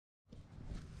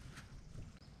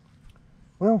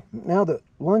Well, now that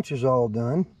lunch is all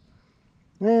done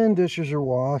and dishes are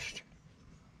washed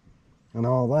and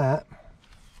all that,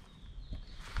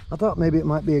 I thought maybe it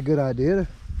might be a good idea to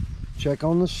check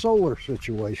on the solar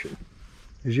situation.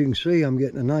 As you can see, I'm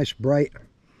getting a nice bright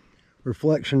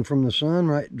reflection from the sun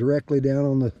right directly down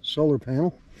on the solar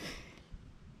panel.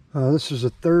 This is the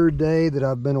third day that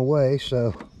I've been away,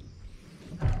 so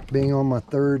being on my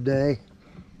third day,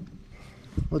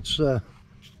 let's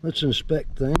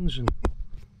inspect things and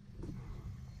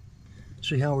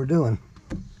see how we're doing.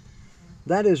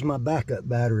 That is my backup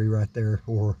battery right there,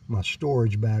 or my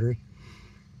storage battery.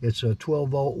 It's a 12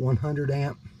 volt 100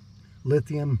 amp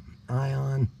lithium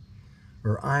ion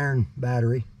or iron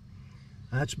battery.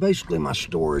 That's basically my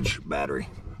storage battery.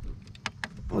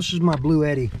 This is my Blue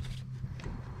Eddy.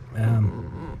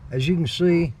 As you can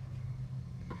see,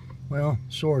 well,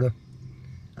 sorta,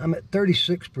 I'm at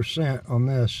 36% on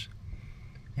this,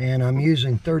 and I'm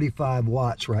using 35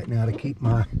 watts right now to keep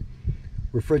my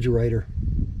refrigerator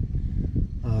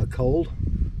cold.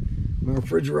 My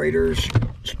refrigerator's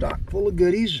stocked full of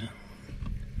goodies,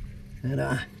 and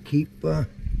I keep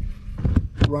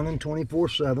running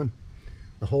 24/7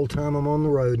 the whole time I'm on the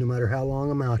road, no matter how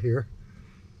long I'm out here.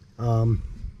 But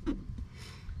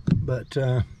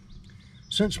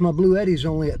since my Blue Eddy's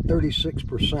only at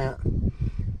 36%,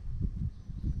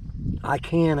 I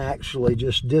can actually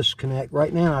just disconnect.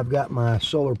 Right now I've got my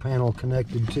solar panel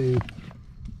connected to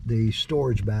the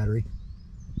storage battery,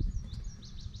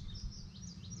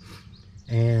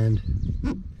 and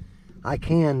I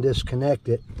can disconnect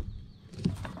it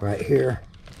right here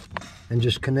and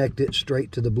just connect it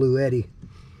straight to the Blue Eddy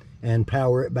and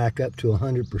power it back up to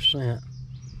 100%.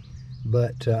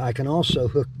 But I can also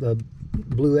hook the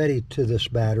Blue Eddy to this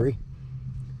battery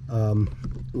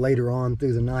later on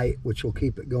through the night, which will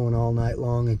keep it going all night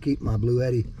long and keep my Blue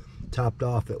Eddy topped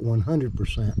off at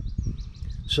 100%.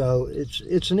 So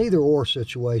it's an either-or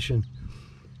situation.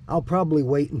 I'll probably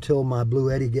wait until my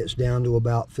Blue Eddy gets down to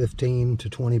about 15 to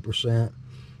 20%,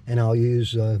 and I'll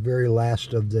use the very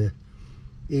last of the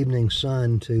evening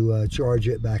sun to charge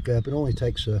it back up. It only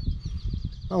takes a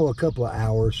couple of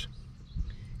hours.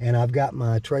 And I've got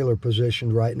my trailer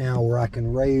positioned right now where I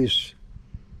can raise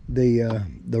the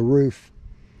roof,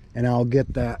 and I'll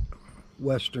get that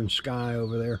western sky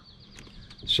over there,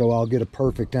 so I'll get a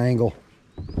perfect angle.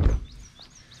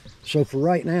 So for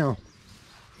right now,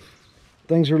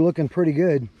 things are looking pretty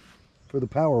good for the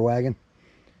Power Wagon.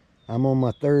 I'm on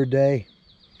my third day.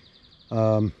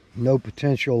 No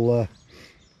potential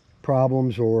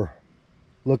problems or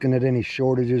looking at any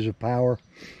shortages of power.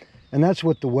 And that's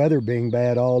with the weather being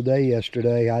bad all day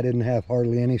yesterday. I didn't have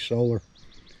hardly any solar.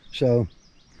 So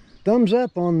thumbs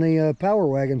up on the Power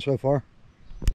Wagon so far.